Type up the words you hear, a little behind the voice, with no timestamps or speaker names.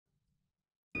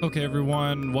Okay,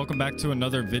 everyone, welcome back to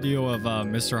another video of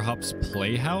Mr. Hopp's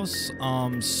Playhouse.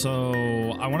 So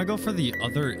I want to go for the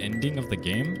other ending of the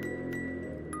game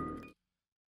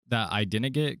that I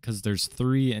didn't get because there's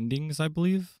 3 endings, I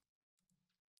believe.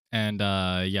 And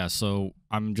yeah, so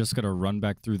I'm just gonna run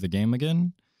back through the game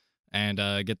again and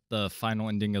get the final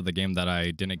ending of the game that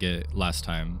I didn't get last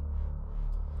time.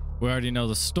 We already know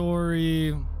the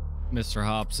story. Mr.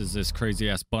 Hops is this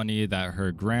crazy ass bunny that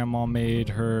her grandma made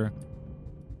her.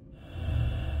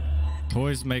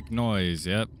 Toys make noise,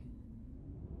 yep.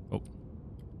 Oh.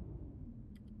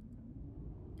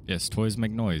 Yes, toys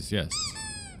make noise, yes.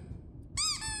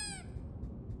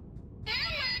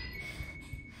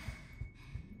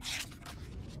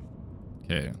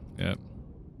 Okay, yep.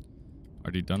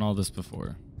 Already done all this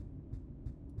before.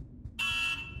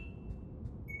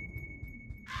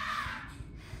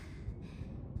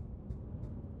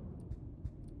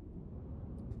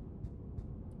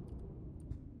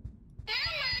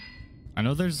 I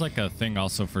know there's like a thing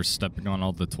also for stepping on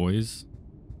all the toys.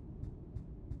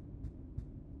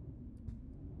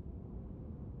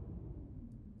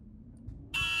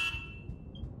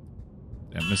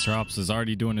 Yeah, Mr. Hops is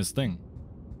already doing his thing.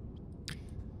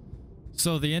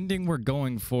 So the ending we're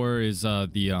going for is the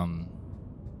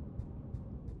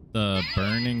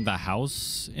burning the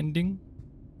house ending,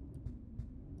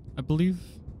 I believe.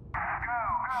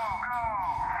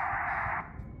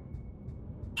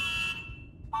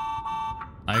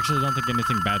 I actually don't think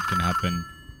anything bad can happen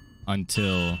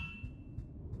until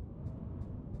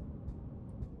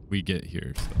we get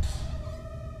here. So.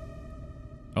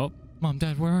 Oh, Mom,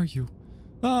 Dad, where are you?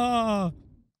 Ah!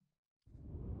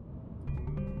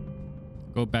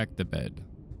 Go back to bed.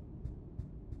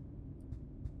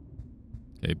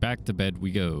 Okay, back to bed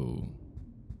we go.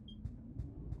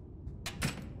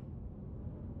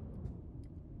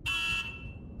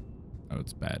 Oh,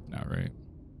 it's bad now, right?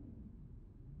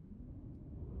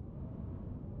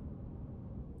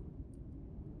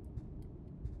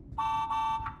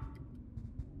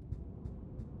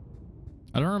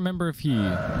 I don't remember if he... Oh,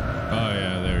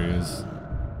 yeah, there he is.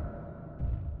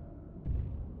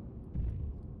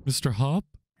 Mr. Hopp?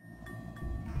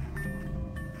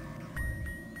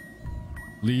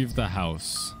 Leave the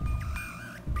house.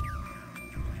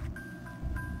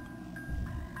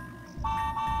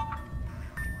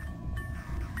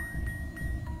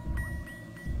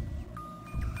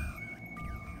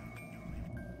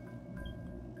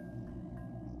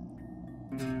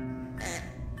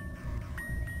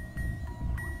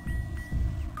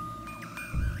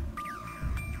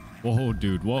 Whoa,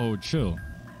 dude. Whoa, chill.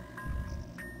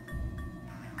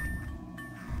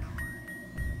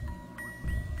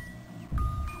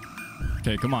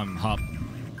 Okay, come on, Hop.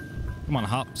 Come on,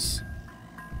 Hops.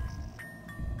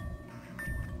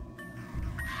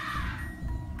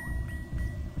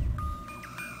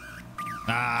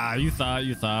 Ah, you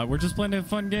thought. We're just playing a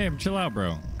fun game. Chill out,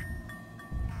 bro.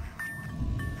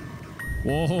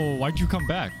 Whoa, why'd you come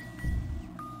back?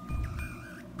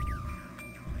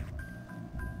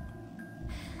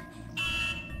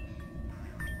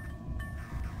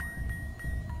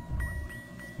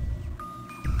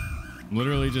 I'm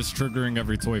literally just triggering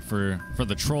every toy for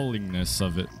the trollingness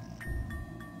of it.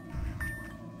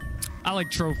 I like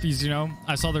trophies, you know.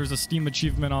 I saw there's a Steam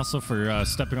achievement also for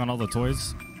stepping on all the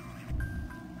toys.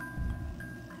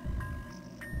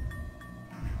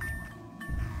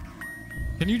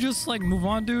 Can you just like move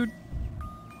on, dude?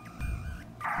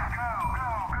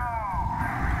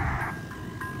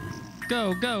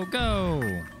 Go, go, go.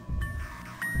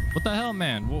 What the hell,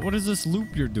 man? What is this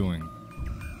loop you're doing?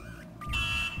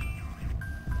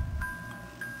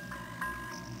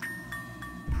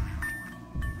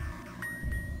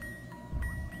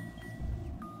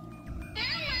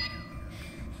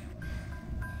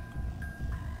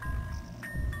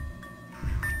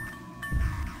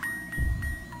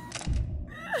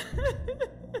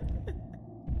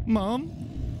 Mom?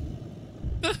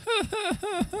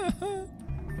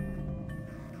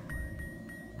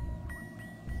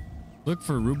 Look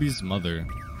for Ruby's mother.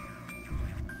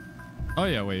 Oh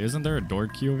yeah, wait, isn't there a door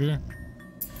key over here?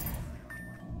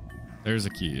 There's a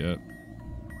key, yep.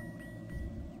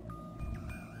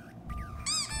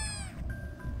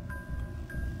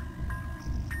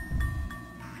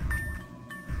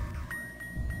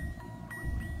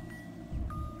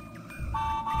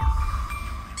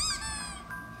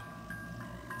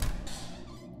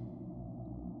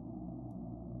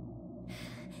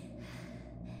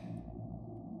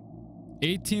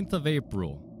 '18th of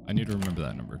April. I need to remember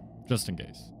that number, just in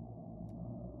case.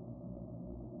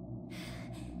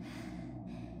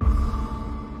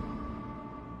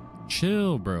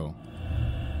 Chill, bro.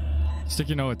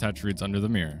 Sticky note attached reads under the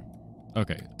mirror.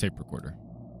 Okay, tape recorder.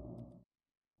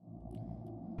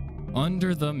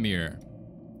 Under the mirror.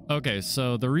 Okay,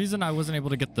 so the reason I wasn't able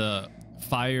to get the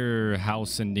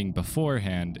Firehouse ending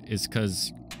beforehand is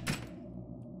because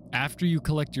after you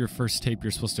collect your first tape,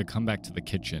 you're supposed to come back to the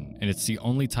kitchen, and it's the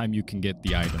only time you can get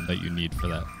the item that you need for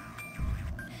that.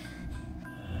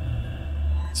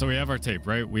 So we have our tape,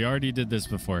 right? We already did this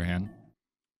beforehand.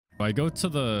 So I go to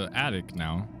the attic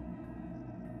now.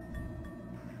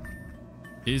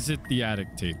 Is it the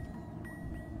attic tape?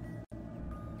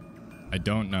 I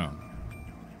don't know.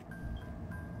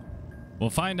 We'll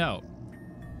find out.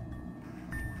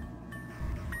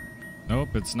 Nope,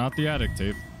 it's not the attic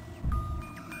tape.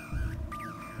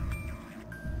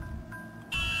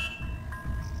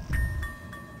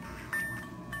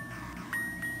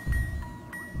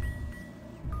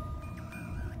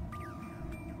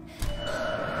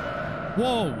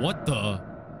 Whoa, what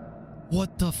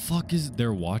the fuck is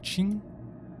they're watching?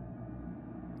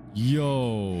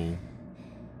 Yo.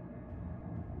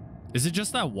 Is it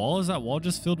just that wall? Is that wall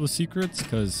just filled with secrets?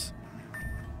 Because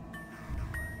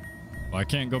well, I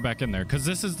can't go back in there because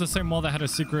this is the same wall that had a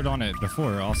secret on it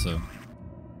before also.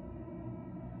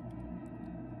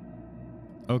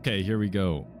 Okay, here we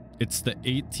go. It's the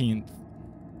 18th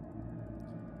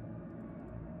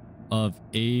of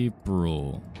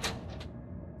April.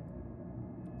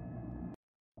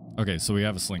 Okay, so we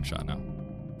have a slingshot now.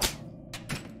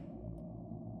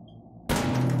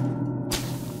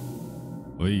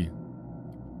 Oy.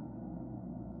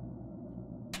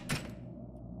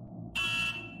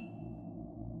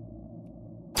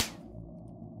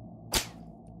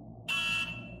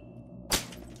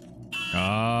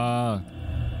 Ah.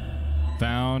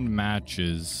 Found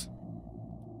matches.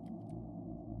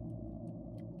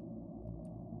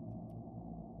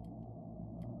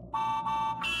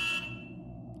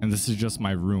 And this is just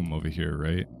my room over here,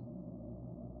 right?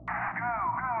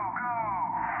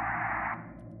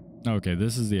 Okay,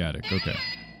 this is the attic. Okay.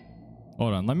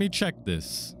 Hold on. Let me check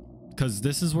this. Because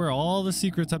this is where all the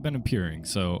secrets have been appearing.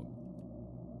 So,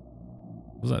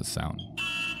 what was that sound?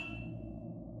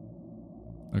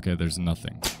 Okay, there's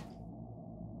nothing.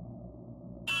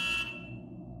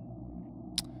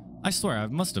 I swear, I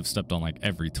must have stepped on like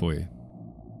every toy.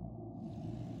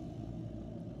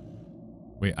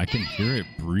 Wait, I can hear it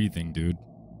breathing, dude.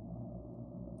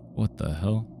 What the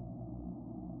hell?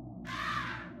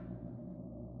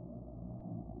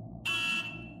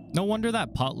 No wonder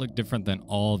that pot looked different than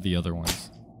all the other ones.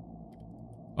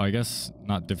 Oh, I guess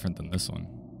not different than this one.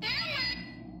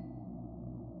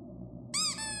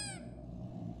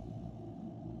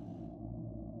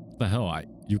 What the hell?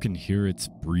 You can hear its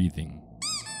breathing.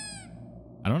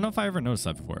 I don't know if I ever noticed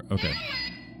that before. Okay.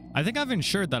 I think I've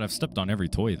ensured that I've stepped on every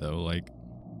toy, though. Like...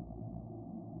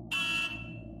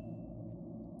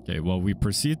 Okay, well, we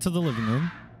proceed to the living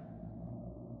room.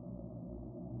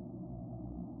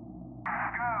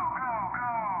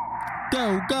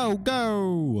 Go, go,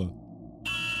 go!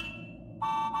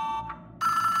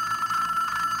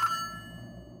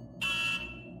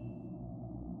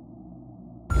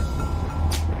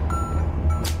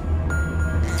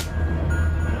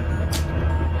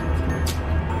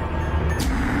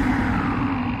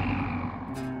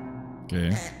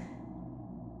 Okay.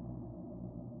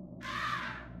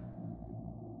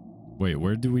 Wait,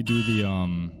 where do we do the,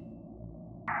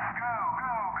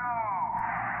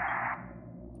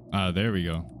 there we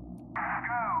go.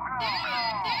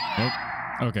 Oh,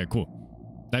 okay, cool.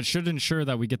 That should ensure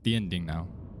that we get the ending now.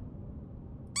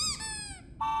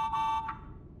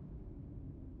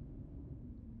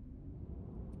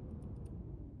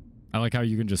 I like how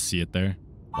you can just see it there.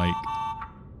 Like...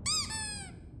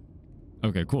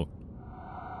 Okay, cool.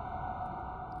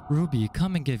 Ruby,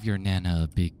 come and give your Nana a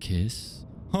big kiss.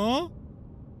 Huh?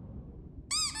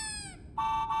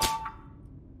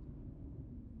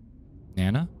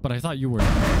 Nana? But I thought you were...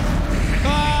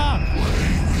 Ah!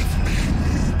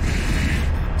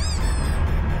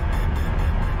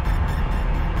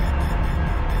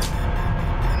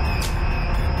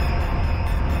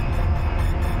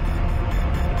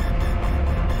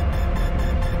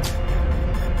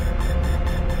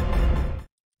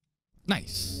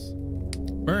 Nice.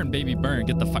 Burn, baby, burn.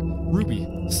 Get the fire.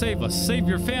 Ruby, save us. Save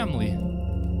your family.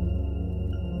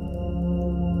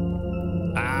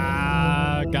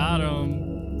 Ah, got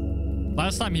him.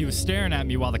 Last time he was staring at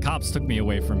me while the cops took me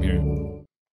away from here.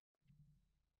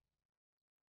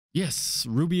 Yes,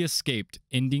 Ruby escaped,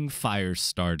 ending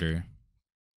Firestarter.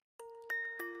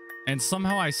 And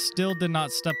somehow I still did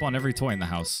not step on every toy in the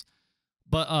house.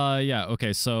 But yeah,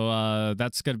 okay, so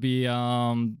that's gonna be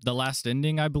the last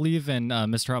ending, I believe, in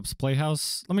Mr. Hopp's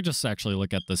Playhouse. Let me just actually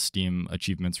look at the Steam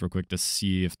achievements real quick to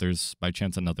see if there's by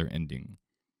chance another ending.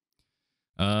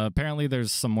 Apparently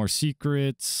there's some more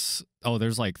secrets. Oh,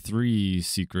 there's like 3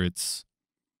 secrets.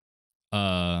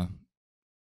 Oh,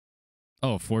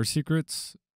 4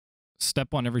 secrets.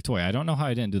 Step on every toy. I don't know how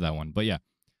I didn't do that one, but yeah.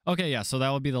 Okay, yeah, so that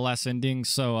would be the last ending.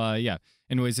 So yeah.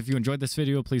 Anyways, if you enjoyed this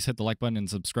video, please hit the like button and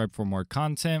subscribe for more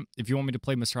content. If you want me to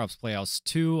play Mr. Hopp's Playhouse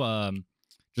 2,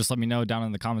 just let me know down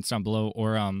in the comments down below.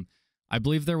 Or I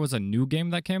believe there was a new game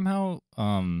that came out.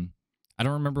 I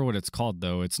don't remember what it's called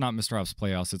though. It's not Mr. Hopp's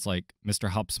Playhouse. It's like Mr.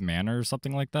 Hopp's Manor or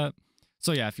something like that.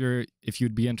 So yeah, if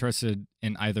you'd be interested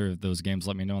in either of those games,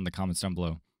 let me know in the comments down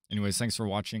below. Anyways, thanks for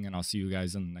watching, and I'll see you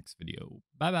guys in the next video.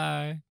 Bye bye.